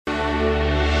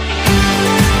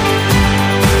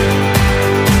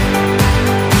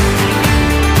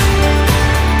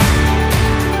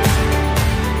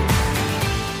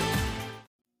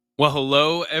Well,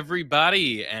 hello,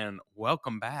 everybody, and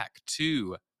welcome back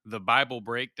to the Bible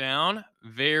Breakdown.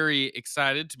 Very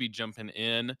excited to be jumping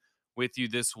in with you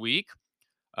this week.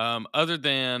 Other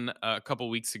than a couple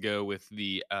weeks ago with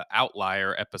the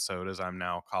Outlier episode, as I'm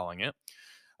now calling it,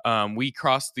 we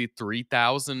crossed the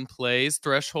 3,000 plays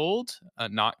threshold,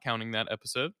 not counting that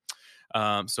episode.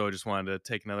 So I just wanted to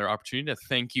take another opportunity to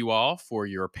thank you all for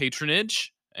your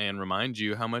patronage and remind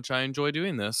you how much I enjoy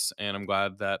doing this. And I'm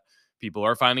glad that people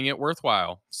are finding it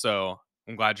worthwhile. So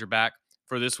I'm glad you're back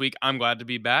for this week. I'm glad to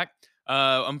be back.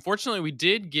 Unfortunately, we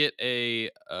did get the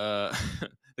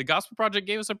Gospel Project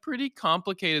gave us a pretty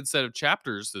complicated set of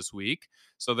chapters this week.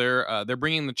 So they're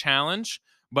bringing the challenge,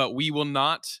 but we will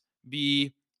not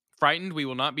be frightened. We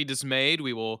will not be dismayed.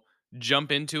 We will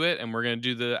jump into it, and we're going to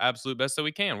do the absolute best that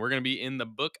we can. We're going to be in the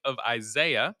book of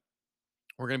Isaiah.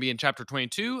 We're going to be in chapter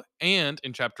 22 and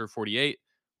in chapter 48.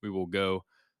 We will go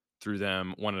through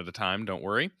them one at a time. Don't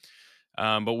worry.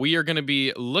 But we are going to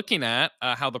be looking at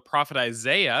how the prophet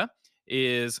Isaiah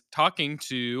is talking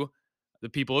to the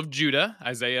people of Judah.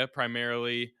 Isaiah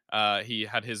primarily, he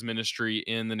had his ministry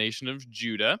in the nation of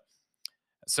Judah.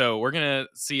 So we're going to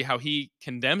see how he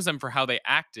condemns them for how they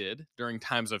acted during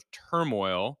times of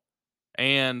turmoil,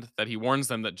 and that he warns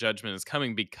them that judgment is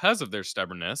coming because of their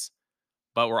stubbornness.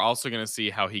 But we're also going to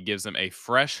see how he gives them a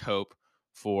fresh hope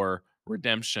for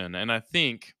redemption. And I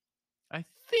think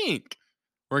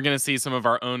we're going to see some of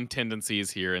our own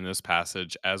tendencies here in this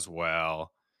passage as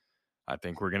well. I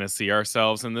think we're going to see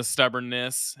ourselves in this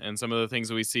stubbornness and some of the things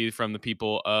that we see from the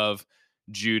people of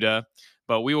Judah.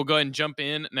 But we will go ahead and jump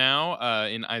in now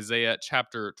in Isaiah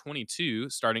chapter 22,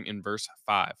 starting in verse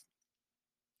 5.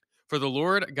 For the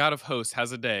Lord God of hosts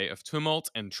has a day of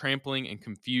tumult and trampling and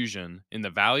confusion in the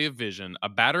valley of vision, a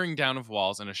battering down of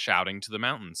walls and a shouting to the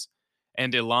mountains.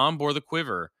 And Elam bore the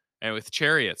quiver, and with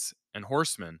chariots and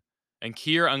horsemen. And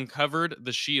Kir uncovered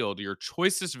the shield. Your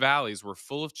choicest valleys were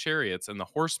full of chariots, and the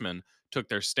horsemen took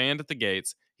their stand at the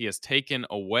gates. He has taken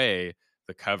away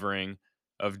the covering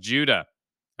of Judah.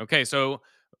 Okay, so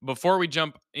before we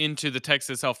jump into the text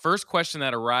itself, first question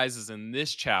that arises in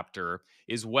this chapter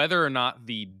is whether or not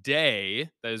the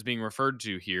day that is being referred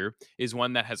to here is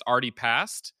one that has already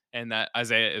passed and that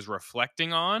Isaiah is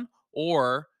reflecting on,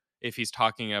 or if he's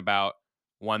talking about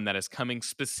one that is coming,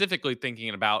 specifically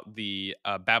thinking about the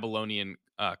Babylonian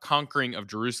conquering of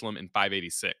Jerusalem in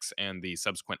 586 and the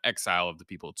subsequent exile of the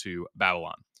people to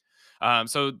Babylon.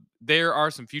 So there are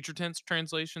some future tense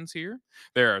translations here.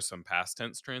 There are some past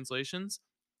tense translations,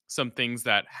 some things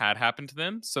that had happened to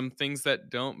them, some things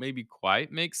that don't maybe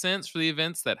quite make sense for the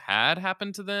events that had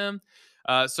happened to them.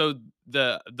 So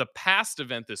the past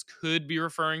event this could be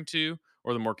referring to,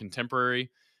 or the more contemporary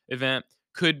event,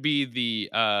 could be the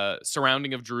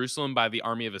surrounding of Jerusalem by the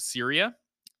army of Assyria.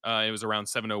 It was around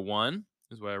 701,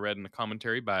 is what I read in the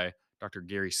commentary by Dr.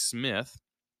 Gary Smith.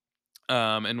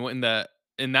 And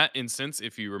in that instance,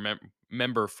 if you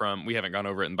remember from, we haven't gone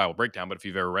over it in Bible Breakdown, but if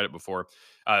you've ever read it before,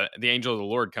 the angel of the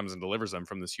Lord comes and delivers them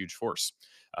from this huge force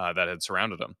that had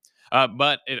surrounded them.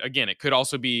 But again, it could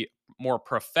also be more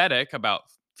prophetic about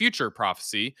future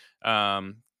prophecy,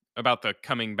 about the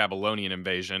coming Babylonian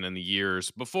invasion in the years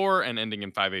before and ending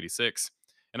in 586.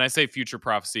 And I say future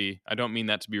prophecy, I don't mean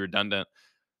that to be redundant.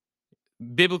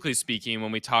 Biblically speaking,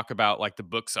 when we talk about like the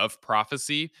books of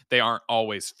prophecy, they aren't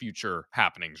always future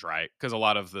happenings, right? Because a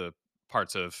lot of the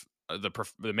parts of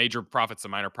the major prophets, the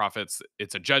minor prophets,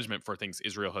 it's a judgment for things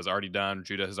Israel has already done,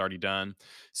 Judah has already done.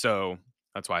 So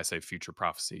that's why I say future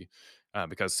prophecy,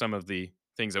 because some of the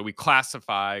things that we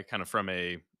classify kind of from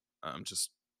a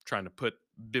just trying to put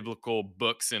biblical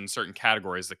books in certain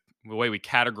categories, the way we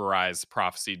categorize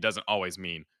prophecy doesn't always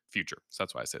mean future. So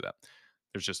that's why I say that.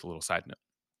 There's just a little side note.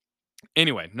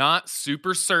 Anyway, not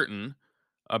super certain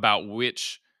about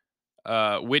which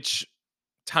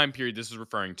time period this is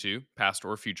referring to, past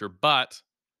or future, but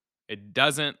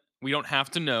we don't have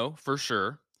to know for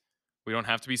sure. We don't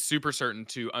have to be super certain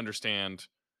to understand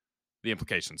the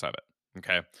implications of it.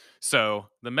 Okay. So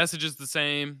the message is the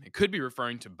same. It could be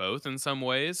referring to both in some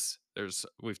ways.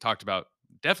 We've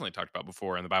definitely talked about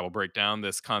before in the Bible breakdown,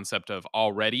 this concept of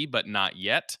already but not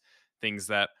yet, things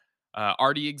that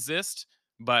already exist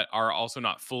but are also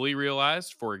not fully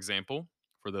realized. For example,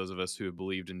 for those of us who have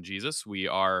believed in Jesus, we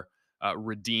are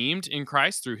redeemed in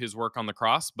Christ through his work on the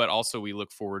cross, but also we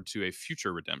look forward to a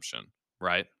future redemption,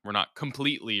 right? We're not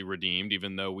completely redeemed,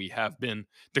 even though we have been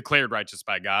declared righteous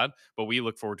by God, but we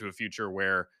look forward to a future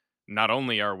where not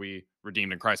only are we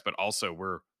redeemed in Christ, but also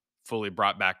we're fully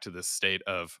brought back to this state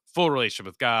of full relationship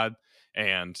with God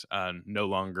and no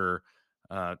longer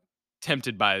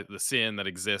tempted by the sin that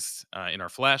exists in our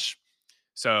flesh.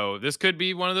 So this could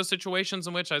be one of those situations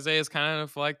in which Isaiah is kind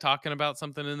of like talking about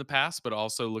something in the past, but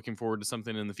also looking forward to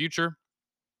something in the future.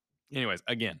 Anyways,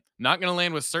 again, not going to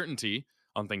land with certainty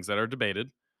on things that are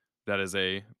debated. That is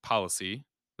a policy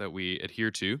that we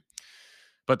adhere to.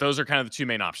 But those are kind of the two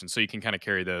main options. So you can kind of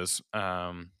carry those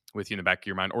with you in the back of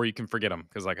your mind, or you can forget them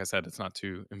because, like I said, it's not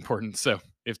too important. So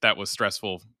if that was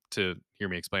stressful to hear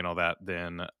me explain all that,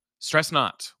 then stress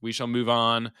not. We shall move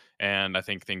on. And I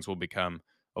think things will become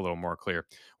a little more clear.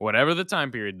 Whatever the time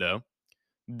period, though,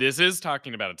 this is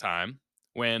talking about a time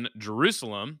when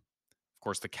Jerusalem, of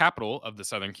course, the capital of the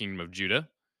southern kingdom of Judah,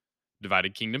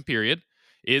 divided kingdom period,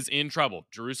 is in trouble.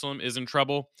 Jerusalem is in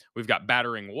trouble. We've got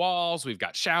battering walls, we've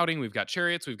got shouting, we've got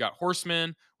chariots, we've got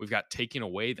horsemen, we've got taking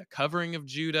away the covering of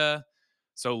Judah.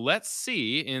 So let's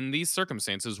see in these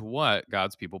circumstances what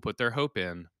God's people put their hope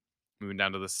in. Moving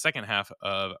down to the second half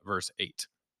of verse 8.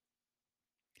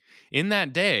 In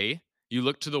that day, you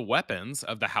looked to the weapons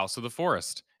of the house of the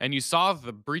forest, and you saw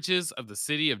the breaches of the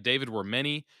city of David were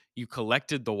many. You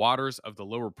collected the waters of the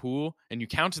lower pool, and you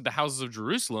counted the houses of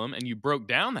Jerusalem, and you broke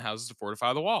down the houses to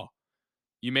fortify the wall.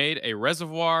 You made a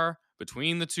reservoir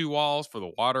between the two walls for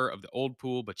the water of the old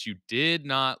pool, but you did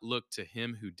not look to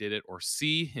him who did it or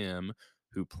see him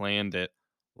who planned it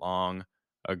long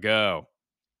ago.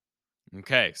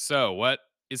 Okay, so what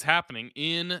is happening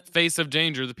in face of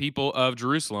danger? The people of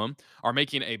Jerusalem are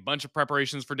making a bunch of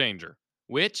preparations for danger,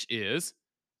 which is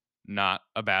not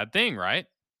a bad thing, right?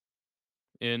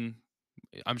 In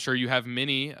I'm sure you have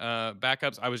many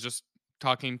backups. I was just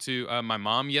talking to my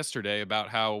mom yesterday about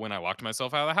how when I locked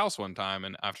myself out of the house one time,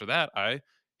 and after that I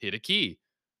hit a key,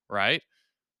 right?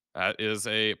 That is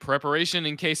a preparation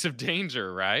in case of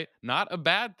danger, right? Not a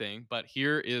bad thing, but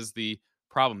here is the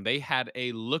problem. They had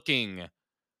a looking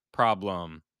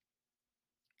problem.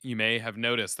 You may have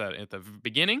noticed that at the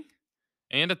beginning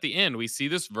and at the end, we see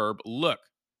this verb look.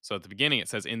 So at the beginning, it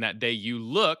says, in that day you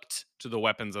looked to the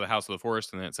weapons of the house of the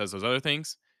forest. And then it says those other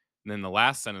things. And then the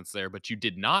last sentence there, but you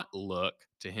did not look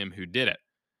to him who did it.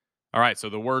 All right. So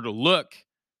the word look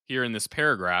here in this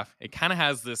paragraph, it kind of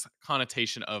has this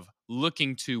connotation of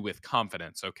looking to with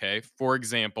confidence. Okay. For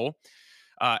example,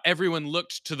 everyone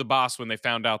looked to the boss when they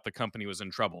found out the company was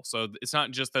in trouble. So it's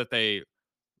not just that they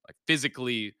like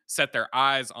physically set their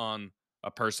eyes on a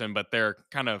person, but they're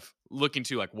kind of looking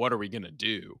to like, what are we going to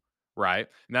do? Right.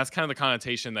 And that's kind of the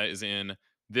connotation that is in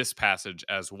this passage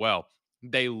as well.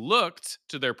 They looked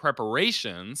to their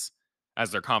preparations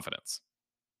as their confidence.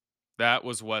 That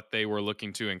was what they were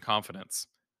looking to in confidence.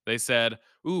 They said,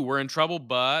 ooh, we're in trouble,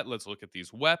 but let's look at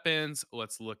these weapons.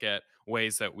 Let's look at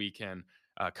ways that we can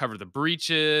cover the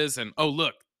breaches. And oh,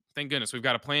 look, thank goodness we've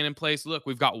got a plan in place. Look,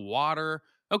 we've got water.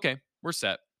 Okay, we're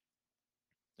set.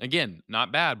 Again,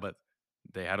 not bad, but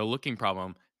they had a looking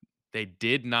problem. They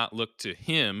did not look to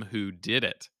him who did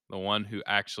it, the one who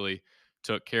actually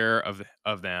took care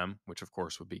of them, which of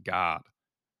course would be God.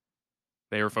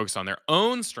 They were focused on their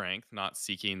own strength, not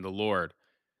seeking the Lord.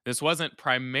 This wasn't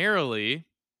primarily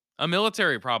a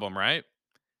military problem, right?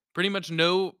 Pretty much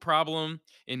no problem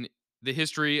in the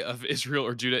history of Israel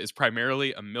or Judah is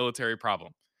primarily a military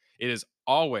problem. It is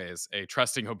always a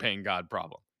trusting, obeying God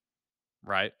problem,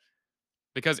 right?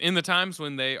 Because in the times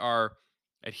when they are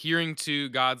adhering to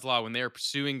God's law, when they are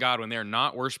pursuing God, when they're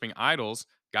not worshiping idols,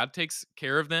 God takes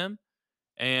care of them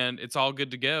and it's all good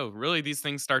to go. Really, these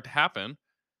things start to happen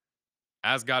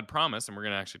as God promised. And we're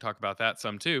going to actually talk about that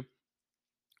some too.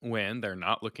 When they're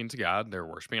not looking to God, they're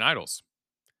worshiping idols.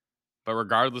 But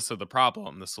regardless of the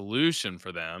problem, the solution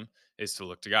for them is to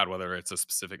look to God, whether it's a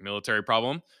specific military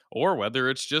problem or whether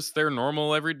it's just their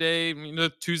normal everyday,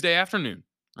 Tuesday afternoon,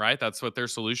 right? That's what their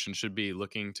solution should be,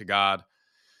 looking to God.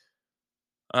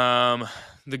 Um,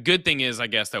 the good thing is, I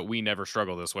guess, that we never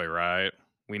struggle this way, right?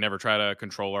 We never try to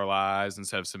control our lives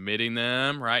instead of submitting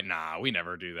them, right? Nah, we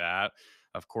never do that.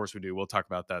 Of course we do. We'll talk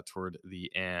about that toward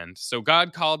the end. So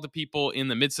God called the people in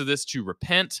the midst of this to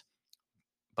repent,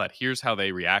 but here's how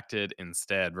they reacted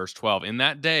instead. Verse 12. In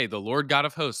that day, the Lord God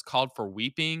of hosts called for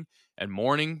weeping and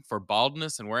mourning, for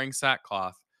baldness and wearing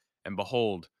sackcloth. And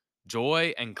behold,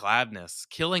 joy and gladness,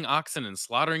 killing oxen and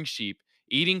slaughtering sheep,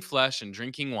 eating flesh and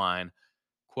drinking wine.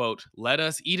 Quote, let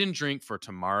us eat and drink, for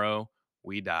tomorrow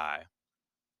we die.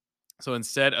 So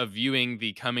instead of viewing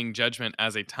the coming judgment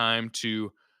as a time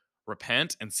to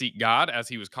repent and seek God as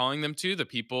he was calling them to, the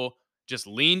people just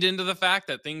leaned into the fact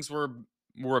that things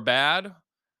were bad,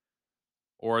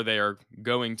 or they are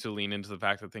going to lean into the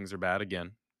fact that things are bad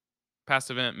again. Past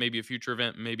event, maybe a future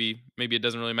event, maybe it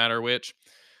doesn't really matter which.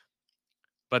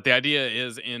 But the idea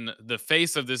is, in the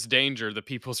face of this danger, the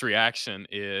people's reaction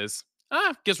is,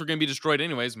 guess we're going to be destroyed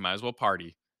anyways, might as well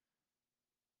party.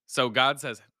 So God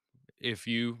says, if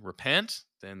you repent,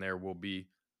 then there will be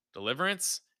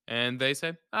deliverance. And they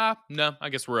say, no, I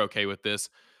guess we're okay with this.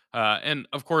 And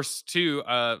of course, too,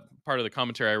 part of the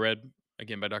commentary I read,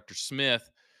 again by Dr. Smith,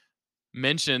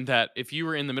 mentioned that if you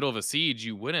were in the middle of a siege,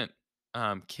 you wouldn't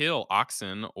kill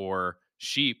oxen or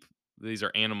sheep. These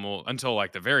are animal until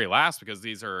like the very last, because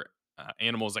these are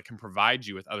animals that can provide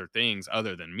you with other things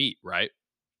other than meat, right?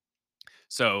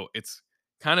 So it's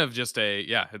kind of just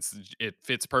it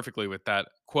fits perfectly with that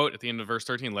quote at the end of verse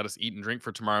 13, let us eat and drink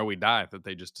for tomorrow we die, that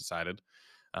they just decided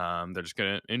they're just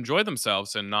going to enjoy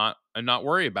themselves and not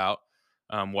worry about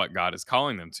what God is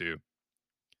calling them to.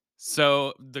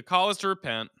 So the call is to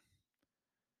repent,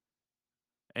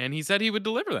 and he said he would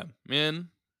deliver them. And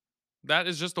that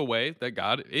is just the way that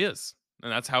God is.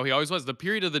 And that's how he always was. The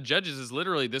period of the judges is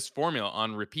literally this formula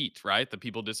on repeat, right? The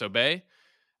people disobey.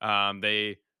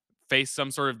 They face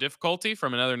some sort of difficulty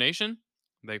from another nation.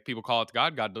 People call it to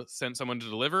God. God sent someone to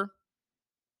deliver,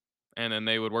 and then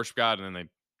they would worship God, and then they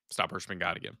stop worshiping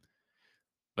God again.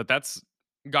 But that's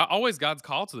God, always God's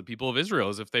call to the people of Israel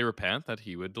is if they repent, that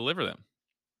He would deliver them.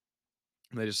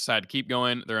 They just decide to keep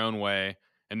going their own way,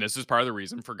 and this is part of the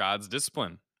reason for God's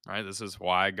discipline, right? This is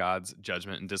why God's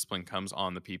judgment and discipline comes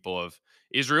on the people of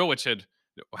Israel, which had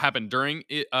happened during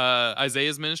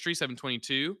Isaiah's ministry,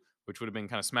 722, which would have been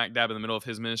kind of smack dab in the middle of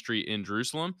his ministry in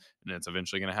Jerusalem, and it's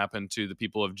eventually going to happen to the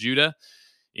people of Judah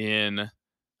in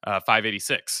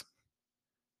 586.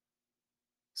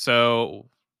 So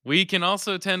we can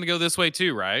also tend to go this way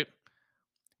too, right?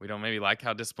 We don't maybe like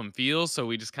how discipline feels, so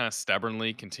we just kind of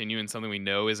stubbornly continue in something we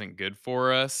know isn't good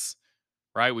for us,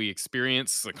 right? We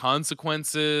experience the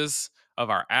consequences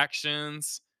of our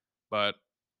actions, but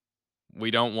we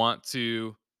don't want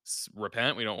to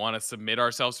repent. We don't want to submit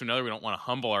ourselves to another. We don't want to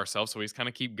humble ourselves. So we just kind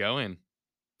of keep going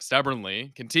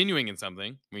stubbornly, continuing in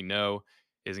something we know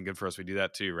isn't good for us. We do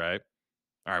that too, right?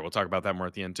 All right, we'll talk about that more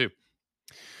at the end too.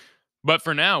 But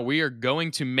for now, we are going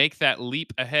to make that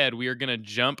leap ahead. We are going to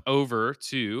jump over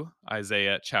to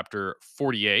Isaiah chapter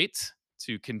 48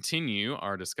 to continue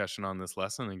our discussion on this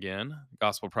lesson. Again,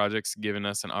 Gospel Project's given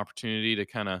us an opportunity to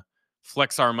kind of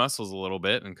flex our muscles a little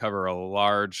bit and cover a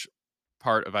large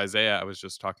part of Isaiah. I was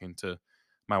just talking to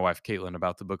my wife Caitlin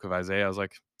about the book of Isaiah. I was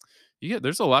like, yeah,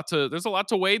 there's a lot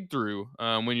to wade through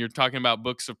when you're talking about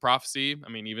books of prophecy. I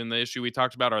mean, even the issue we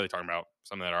talked about, are they talking about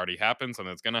something that already happened,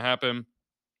 something that's going to happen?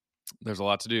 There's a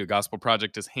lot to do. Gospel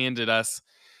Project has handed us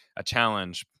a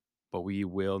challenge, but we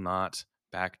will not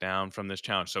back down from this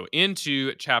challenge. So,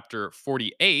 into chapter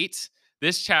 48,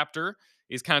 this chapter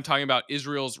is kind of talking about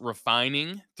Israel's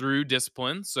refining through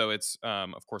discipline. So, it's,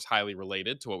 of course, highly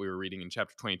related to what we were reading in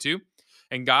chapter 22.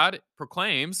 And God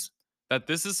proclaims that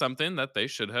this is something that they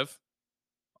should have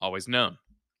always known.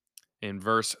 In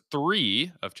verse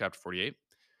 3 of chapter 48,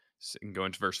 and go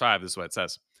into verse 5, this is what it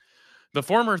says. The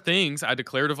former things I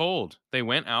declared of old, they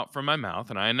went out from my mouth,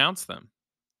 and I announced them.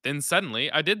 Then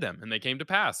suddenly I did them, and they came to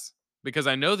pass. Because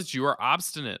I know that you are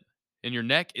obstinate, and your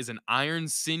neck is an iron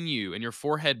sinew, and your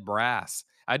forehead brass.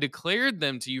 I declared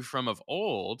them to you from of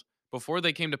old. Before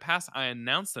they came to pass, I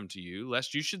announced them to you,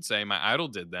 lest you should say, my idol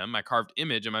did them, my carved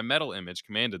image and my metal image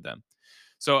commanded them.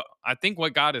 So I think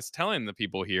what God is telling the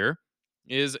people here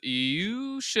is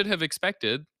you should have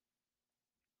expected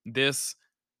this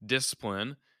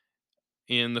discipline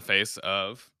in the face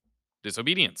of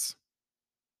disobedience.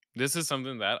 This is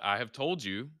something that I have told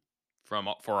you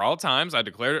for all times. I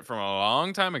declared it from a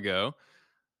long time ago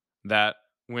that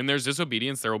when there's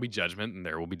disobedience, there will be judgment and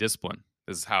there will be discipline.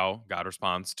 This is how God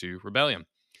responds to rebellion.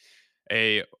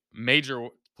 A major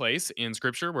place in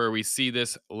scripture where we see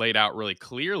this laid out really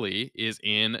clearly is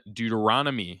in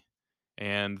Deuteronomy.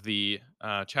 And the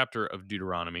chapter of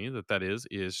Deuteronomy that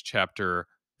is chapter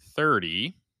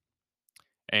 30.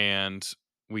 And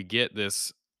we get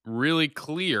this really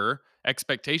clear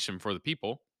expectation for the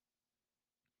people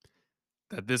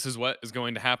that this is what is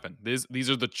going to happen. These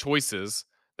are the choices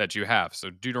that you have. So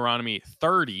Deuteronomy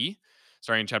 30,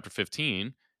 starting in chapter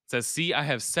 15, says, see, I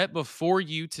have set before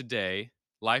you today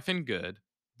life and good,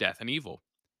 death and evil.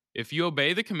 If you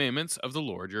obey the commandments of the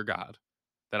Lord your God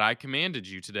that I commanded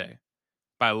you today,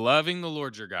 by loving the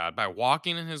Lord your God, by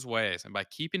walking in his ways, and by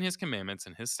keeping his commandments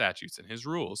and his statutes and his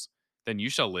rules, then you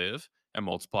shall live and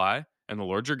multiply, and the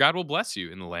Lord your God will bless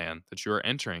you in the land that you are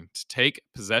entering to take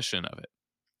possession of it.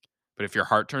 But if your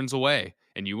heart turns away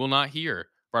and you will not hear,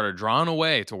 but are drawn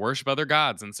away to worship other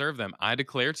gods and serve them, I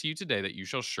declare to you today that you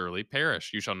shall surely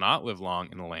perish. You shall not live long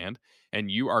in the land,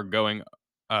 and you are going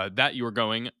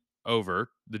over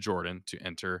the Jordan to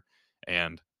enter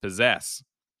and possess.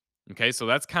 Okay, so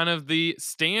that's kind of the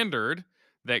standard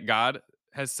that God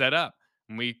has set up.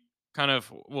 And we kind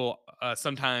of will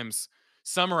sometimes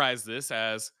summarize this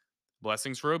as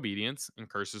blessings for obedience and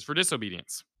curses for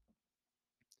disobedience.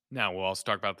 Now, we'll also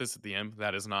talk about this at the end.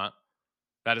 That is not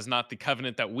the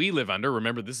covenant that we live under.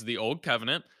 Remember, this is the old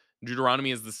covenant.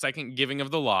 Deuteronomy is the second giving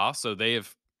of the law, so they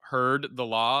have heard the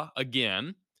law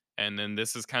again, and then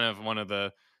this is kind of one of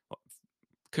the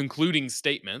concluding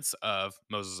statements of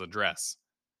Moses' address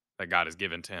that God has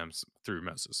given to him through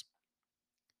Moses.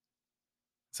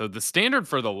 So the standard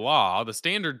for the law, the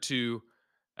standard to,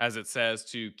 as it says,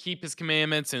 to keep his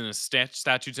commandments and his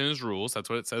statutes and his rules, that's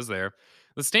what it says there.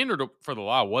 The standard for the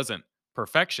law wasn't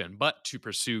perfection, but to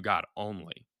pursue God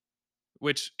only,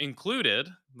 which included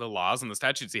the laws and the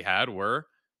statutes he had were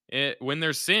when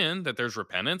there's sin, that there's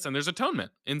repentance and there's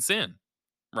atonement in sin,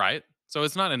 right? So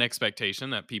it's not an expectation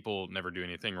that people never do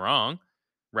anything wrong.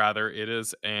 Rather, it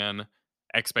is an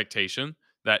expectation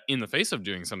that in the face of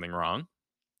doing something wrong,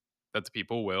 that the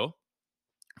people will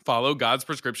follow God's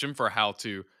prescription for how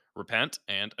to repent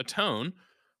and atone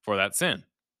for that sin.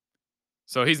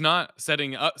 So he's not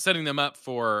setting them up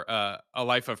for a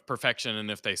life of perfection, and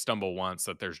if they stumble once,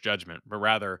 that there's judgment, but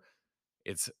rather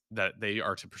it's that they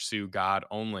are to pursue God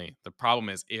only. The problem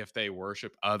is if they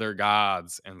worship other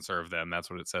gods and serve them. That's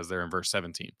what it says there in verse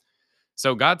 17.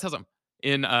 So God tells them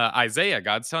in Isaiah,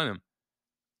 God's telling them,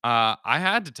 I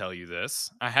had to tell you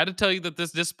this. I had to tell you that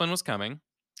this discipline was coming.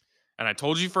 And I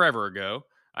told you forever ago.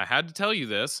 I had to tell you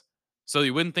this so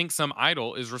you wouldn't think some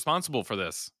idol is responsible for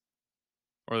this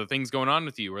or the things going on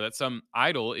with you or that some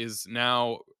idol is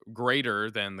now greater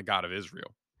than the God of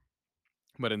Israel.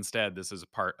 But instead, this is a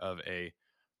part of a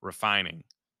refining,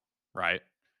 right?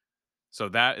 So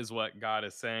that is what God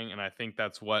is saying, and I think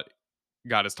that's what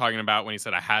God is talking about when he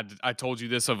said, I told you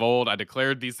this of old. I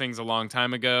declared these things a long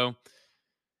time ago."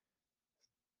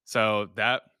 So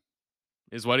that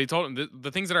is what he told him.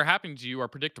 The things that are happening to you are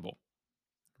predictable,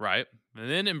 right? And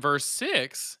then in verse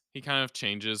 6, he kind of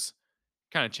changes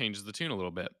the tune a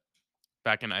little bit.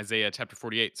 Back in Isaiah chapter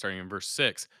 48, starting in verse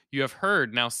 6, "You have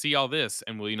heard, now see all this,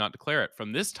 and will you not declare it?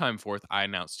 From this time forth, I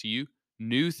announce to you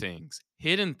new things,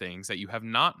 hidden things that you have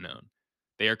not known.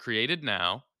 They are created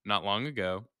now, not long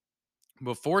ago.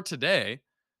 Before today,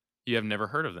 you have never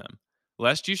heard of them.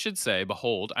 Lest you should say,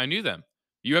 Behold, I knew them.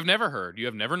 You have never heard, you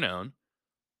have never known.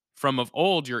 From of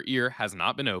old your ear has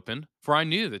not been opened, for I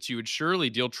knew that you would surely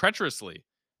deal treacherously,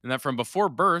 and that from before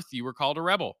birth you were called a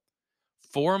rebel.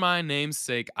 For my name's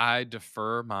sake, I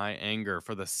defer my anger.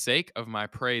 For the sake of my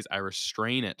praise, I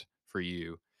restrain it for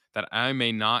you, that I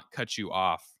may not cut you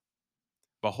off.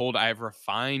 Behold, I have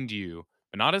refined you,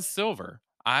 but not as silver.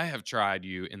 I have tried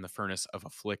you in the furnace of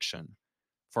affliction.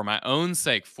 For my own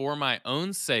sake,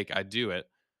 I do it.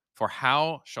 For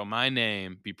how shall my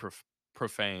name be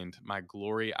profaned? My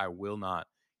glory I will not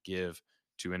give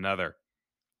to another."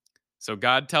 So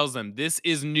God tells them, this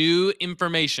is new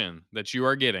information that you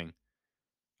are getting.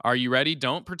 Are you ready?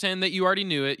 Don't pretend that you already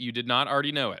knew it. You did not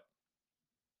already know it.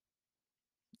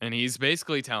 And he's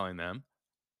basically telling them,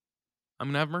 I'm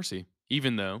going to have mercy,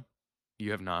 even though you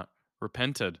have not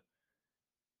repented.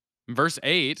 In verse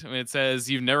 8, when it says,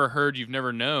 "You've never heard, you've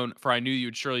never known, for I knew you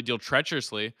would surely deal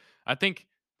treacherously." I think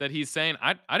that he's saying,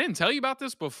 I didn't tell you about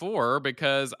this before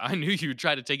because I knew you'd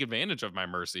try to take advantage of my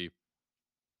mercy.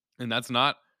 And that's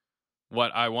not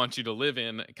what I want you to live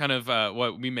in. Kind of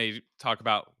what we may talk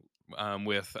about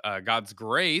with God's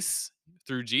grace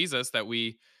through Jesus, that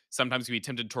we sometimes can be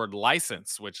tempted toward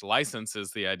license, which license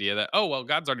is the idea that, oh, well,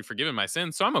 God's already forgiven my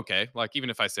sins, so I'm okay. Like,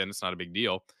 even if I sin, it's not a big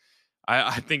deal.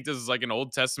 I think this is like an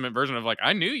Old Testament version of like,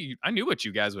 I knew what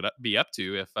you guys would be up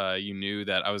to if you knew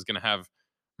that I was going to have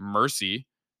mercy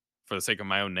for the sake of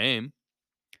my own name.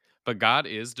 But God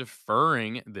is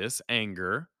deferring this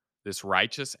anger, this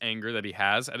righteous anger that he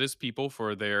has at his people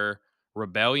for their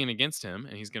rebellion against him,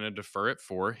 and he's going to defer it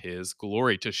for his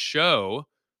glory to show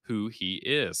who he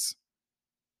is.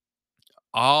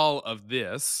 All of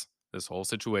this whole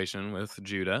situation with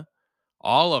Judah,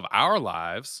 all of our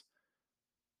lives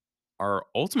are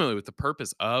ultimately with the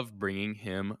purpose of bringing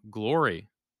him glory.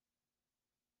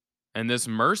 And this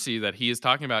mercy that he is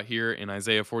talking about here in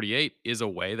Isaiah 48 is a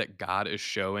way that God is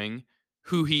showing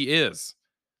who he is,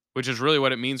 which is really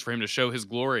what it means for him to show his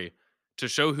glory, to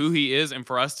show who he is, and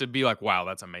for us to be like, wow,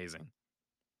 that's amazing,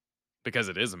 because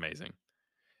it is amazing.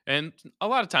 And a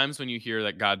lot of times when you hear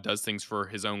that God does things for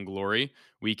his own glory,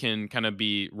 we can kind of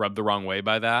be rubbed the wrong way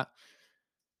by that.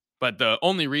 But the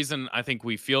only reason I think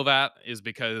we feel that is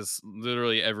because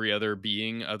literally every other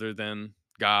being other than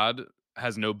God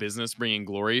has no business bringing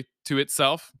glory to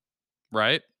itself,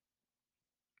 right?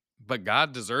 But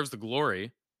God deserves the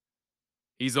glory.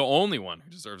 He's the only one who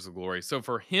deserves the glory. So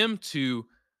for him to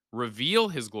reveal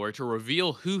his glory, to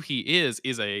reveal who he is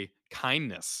a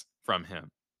kindness. from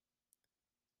him.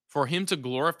 For him to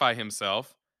glorify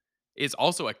himself is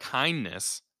also a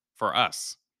kindness for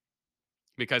us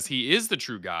because he is the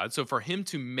true God. So for him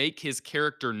to make his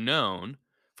character known,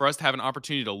 for us to have an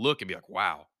opportunity to look and be like,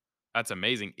 wow, that's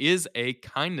amazing, is a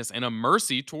kindness and a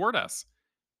mercy toward us.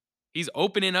 He's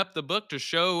opening up the book to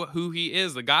show who he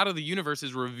is. The God of the universe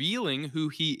is revealing who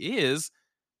he is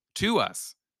to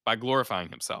us by glorifying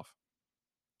himself.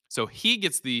 So he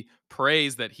gets the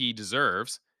praise that he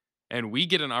deserves, and we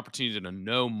get an opportunity to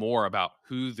know more about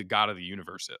who the God of the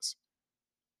universe is.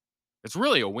 It's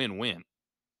really a win win,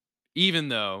 even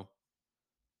though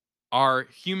our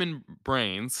human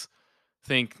brains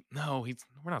think, no,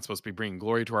 we're not supposed to be bringing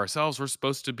glory to ourselves. We're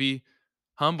supposed to be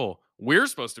humble. We're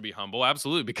supposed to be humble,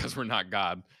 absolutely, because we're not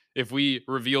God. If we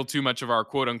reveal too much of our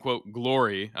quote unquote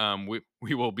glory,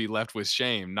 we will be left with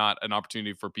shame, not an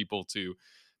opportunity for people to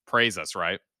praise us,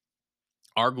 right?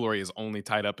 Our glory is only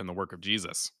tied up in the work of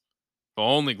Jesus. The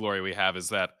only glory we have is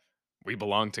that we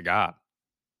belong to God.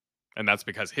 And that's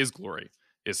because his glory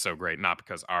is so great, not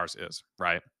because ours is,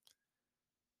 right?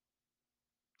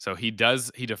 So he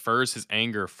defers his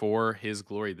anger for his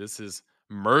glory. This is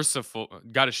merciful.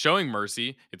 God is showing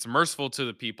mercy. It's merciful to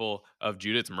the people of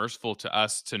Judah. It's merciful to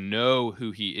us to know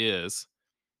who he is.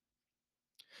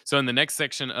 So in the next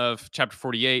section of chapter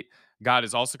 48, God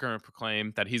is also going to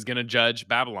proclaim that he's going to judge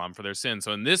Babylon for their sins.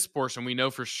 So in this portion, we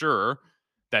know for sure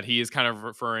that he is kind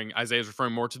of Isaiah is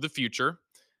referring more to the future,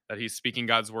 that he's speaking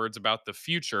God's words about the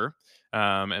future.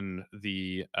 And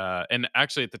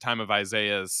actually at the time of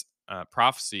Isaiah's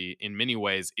prophecy, in many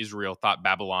ways, Israel thought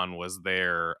Babylon was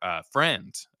their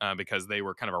friend because they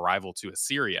were kind of a rival to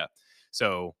Assyria.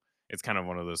 So it's kind of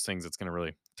one of those things that's going to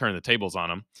really turn the tables on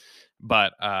them.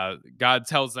 But God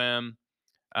tells them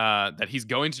that he's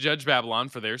going to judge Babylon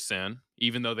for their sin,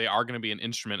 even though they are going to be an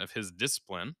instrument of his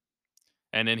discipline.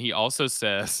 And then he also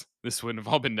says this wouldn't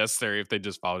have all been necessary if they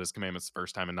just followed his commandments the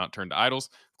first time and not turned to idols.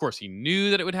 Of course, he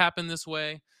knew that it would happen this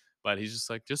way, but he's just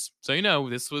like, just so you know,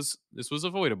 this was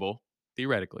avoidable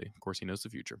theoretically. Of course, he knows the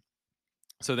future.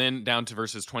 So then down to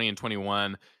verses 20 and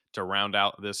 21 to round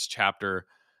out this chapter,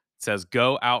 it says,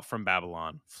 "Go out from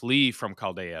Babylon, flee from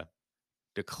Chaldea.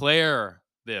 Declare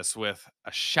this with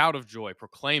a shout of joy.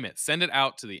 Proclaim it. Send it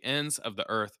out to the ends of the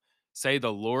earth. Say,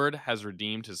 the Lord has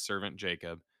redeemed his servant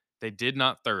Jacob. They did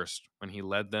not thirst when he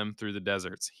led them through the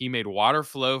deserts. He made water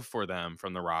flow for them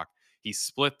from the rock. He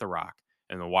split the rock,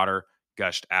 and the water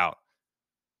gushed out."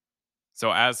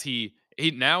 So as he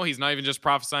now he's not even just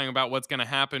prophesying about what's going to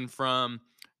happen from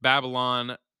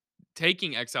Babylon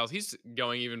taking exiles. He's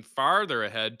going even farther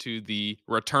ahead to the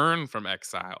return from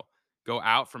exile. Go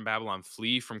out from Babylon,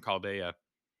 flee from Chaldea.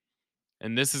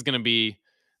 And this is going to be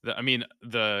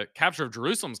the capture of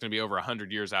Jerusalem is going to be over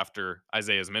 100 years after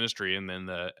Isaiah's ministry, and then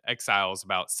the exile is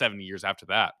about 70 years after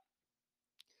that.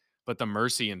 But the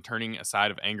mercy and turning aside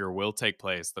of anger will take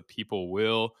place. The people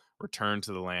will return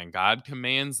to the land. God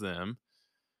commands them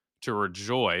to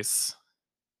rejoice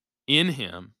in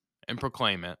him and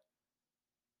proclaim it.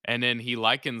 And then he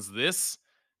likens this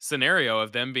scenario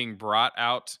of them being brought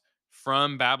out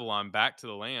from Babylon back to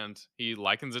the land. He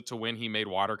likens it to when he made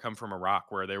water come from a rock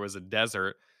where there was a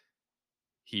desert.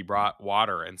 He brought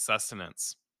water and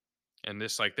sustenance. And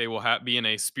this, like, they will be in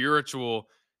a spiritual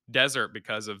desert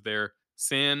because of their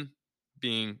sin,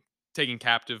 being taken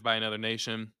captive by another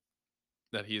nation,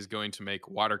 that he is going to make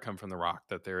water come from the rock,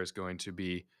 that there is going to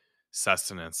be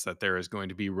sustenance, that there is going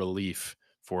to be relief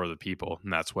for the people.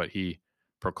 And that's what he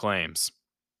proclaims.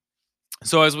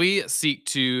 So, as we seek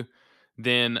to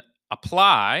then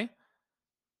apply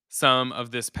some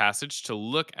of this passage to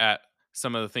look at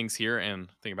some of the things here and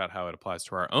think about how it applies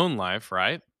to our own life,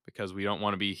 right? Because we don't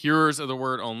want to be hearers of the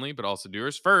word only, but also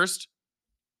doers. First,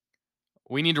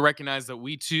 we need to recognize that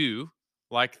we too,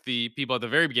 like the people at the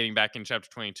very beginning back in chapter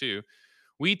 22,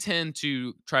 we tend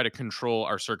to try to control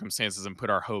our circumstances and put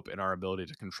our hope in our ability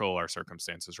to control our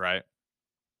circumstances, right?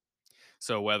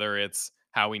 So whether it's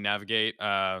how we navigate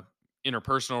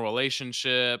interpersonal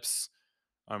relationships,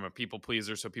 I'm a people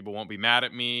pleaser, so people won't be mad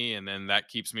at me, and then that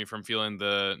keeps me from feeling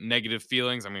the negative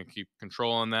feelings. I'm going to keep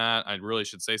controlling that. I really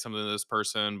should say something to this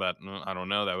person, but I don't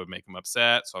know. That would make them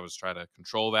upset, so I was trying to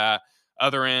control that.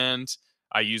 Other end,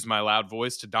 I use my loud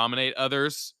voice to dominate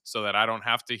others, so that I don't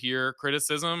have to hear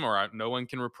criticism or no one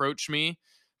can reproach me.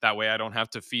 That way, I don't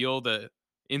have to feel the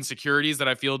insecurities that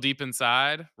I feel deep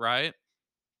inside. Right?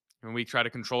 And we try to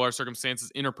control our circumstances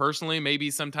interpersonally.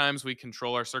 Maybe sometimes we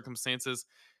control our circumstances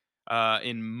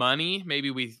in money.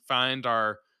 Maybe we find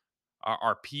our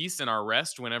peace and our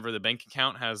rest whenever the bank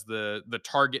account has the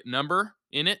target number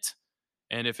in it,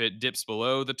 and if it dips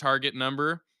below the target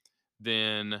number,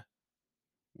 then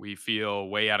we feel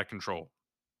way out of control,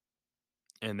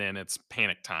 and then it's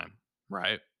panic time,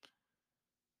 right?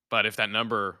 But if that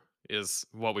number is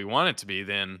what we want it to be,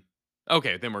 then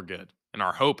okay, then we're good. And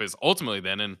our hope is ultimately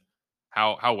then in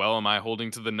how well am I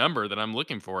holding to the number that I'm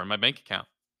looking for in my bank account,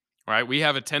 right? We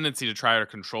have a tendency to try to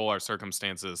control our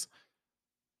circumstances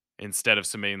instead of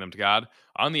submitting them to God.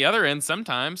 On the other end,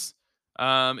 sometimes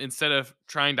instead of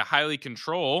trying to highly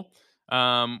control,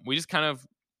 we just kind of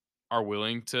are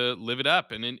willing to live it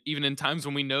up. And even in times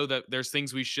when we know that there's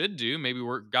things we should do, maybe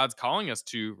God's calling us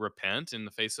to repent in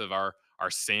the face of our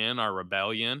sin, our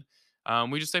rebellion.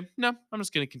 We just say, no, I'm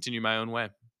just going to continue my own way.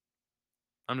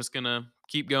 I'm just going to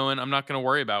keep going. I'm not going to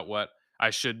worry about what I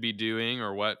should be doing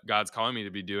or what God's calling me to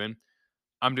be doing.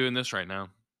 I'm doing this right now.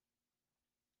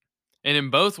 And in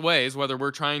both ways, whether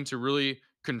we're trying to really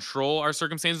control our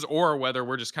circumstances or whether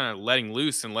we're just kind of letting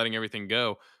loose and letting everything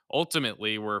go,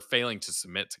 ultimately we're failing to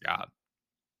submit to God.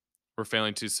 We're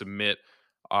failing to submit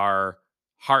our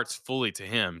hearts fully to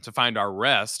Him, to find our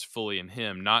rest fully in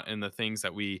Him, not in the things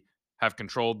that we have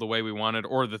controlled the way we wanted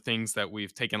or the things that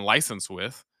we've taken license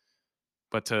with,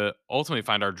 but to ultimately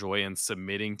find our joy in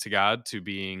submitting to God, to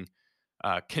being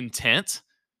content.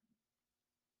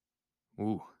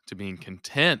 Ooh, to being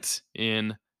content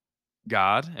in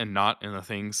God and not in the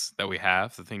things that we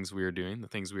have, the things we are doing, the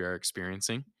things we are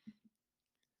experiencing.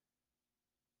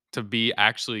 To be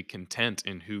actually content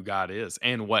in who God is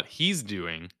and what He's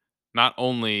doing, not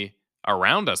only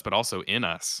around us, but also in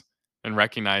us. And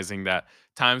recognizing that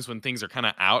times when things are kind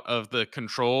of out of the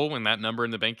control, when that number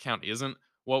in the bank account isn't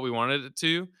what we wanted it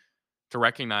to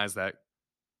recognize that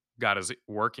God is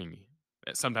working,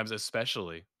 sometimes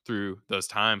especially through those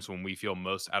times when we feel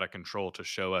most out of control to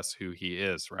show us who He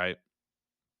is, right?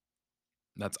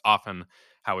 That's often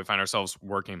how we find ourselves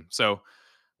working. So,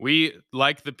 we,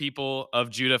 like the people of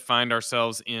Judah, find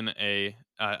ourselves in a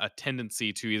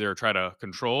tendency to either try to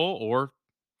control or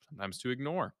sometimes to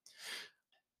ignore.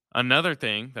 Another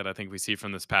thing that I think we see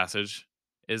from this passage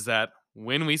is that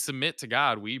when we submit to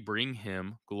God, we bring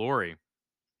Him glory.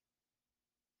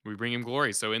 We bring Him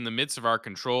glory. So, in the midst of our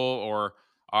control or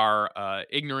our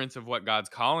ignorance of what God's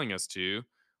calling us to,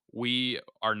 we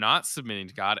are not submitting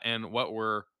to God, and what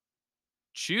we're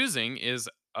choosing is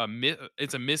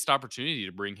it's a missed opportunity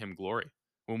to bring Him glory.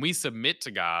 When we submit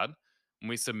to God, when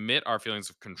we submit our feelings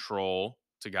of control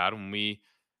to God, when we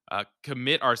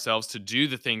commit ourselves to do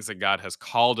the things that God has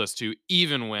called us to,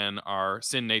 even when our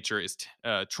sin nature is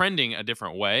trending a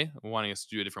different way, wanting us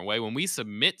to do a different way, when we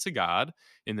submit to God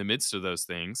in the midst of those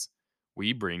things,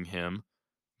 we bring Him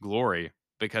glory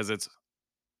because it's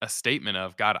a statement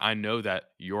of God, I know that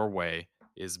your way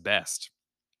is best.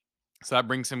 So that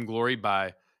brings Him glory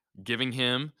by giving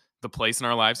Him the place in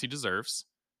our lives He deserves,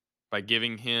 by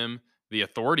giving Him the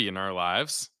authority in our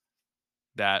lives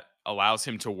that allows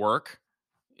Him to work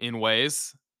in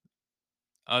ways,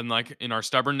 unlike in our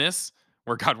stubbornness,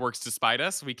 where God works despite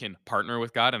us. We can partner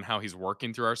with God in how He's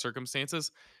working through our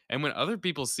circumstances. And when other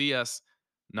people see us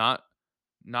not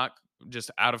not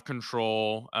just out of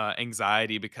control,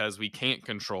 anxiety because we can't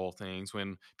control things,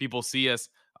 when people see us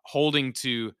holding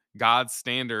to God's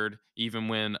standard, even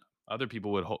when other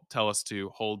people would tell us to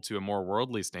hold to a more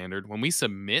worldly standard, when we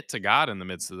submit to God in the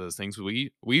midst of those things,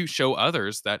 we show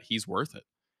others that He's worth it.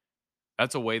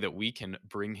 That's a way that we can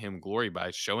bring Him glory,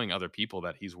 by showing other people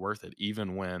that He's worth it,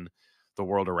 even when the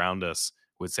world around us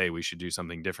would say we should do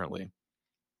something differently.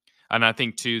 And I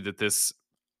think too that this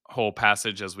whole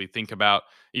passage, as we think about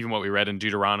even what we read in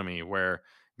Deuteronomy, where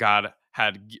God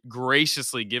had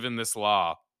graciously given this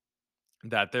law,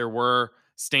 that there were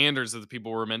standards that the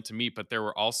people were meant to meet, but there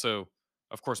were also,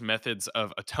 of course, methods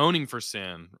of atoning for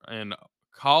sin and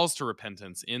calls to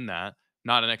repentance in that,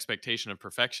 not an expectation of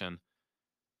perfection.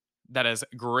 That as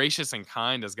gracious and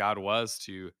kind as God was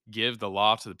to give the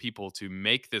law to the people to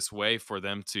make this way for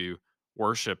them to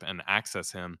worship and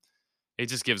access Him, it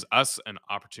just gives us an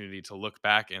opportunity to look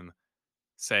back and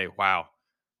say, wow,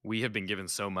 we have been given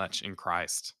so much in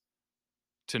Christ,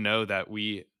 to know that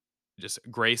we just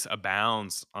grace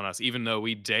abounds on us, even though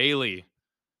we daily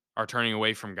are turning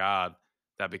away from God,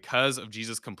 that because of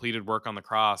Jesus' completed work on the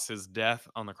cross, His death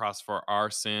on the cross for our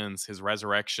sins, His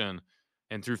resurrection,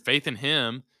 and through faith in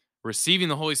Him, receiving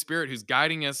the Holy Spirit who's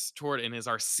guiding us toward and is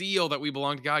our seal that we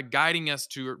belong to God, guiding us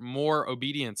to more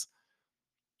obedience,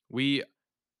 we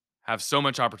have so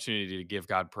much opportunity to give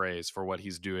God praise for what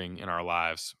He's doing in our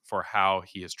lives, for how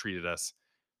He has treated us.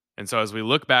 And so, as we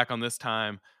look back on this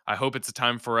time, I hope it's a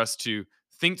time for us to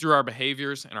think through our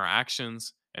behaviors and our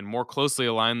actions and more closely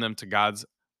align them to God's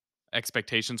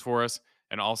expectations for us,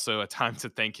 and also a time to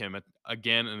thank Him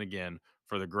again and again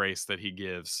for the grace that He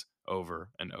gives over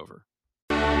and over.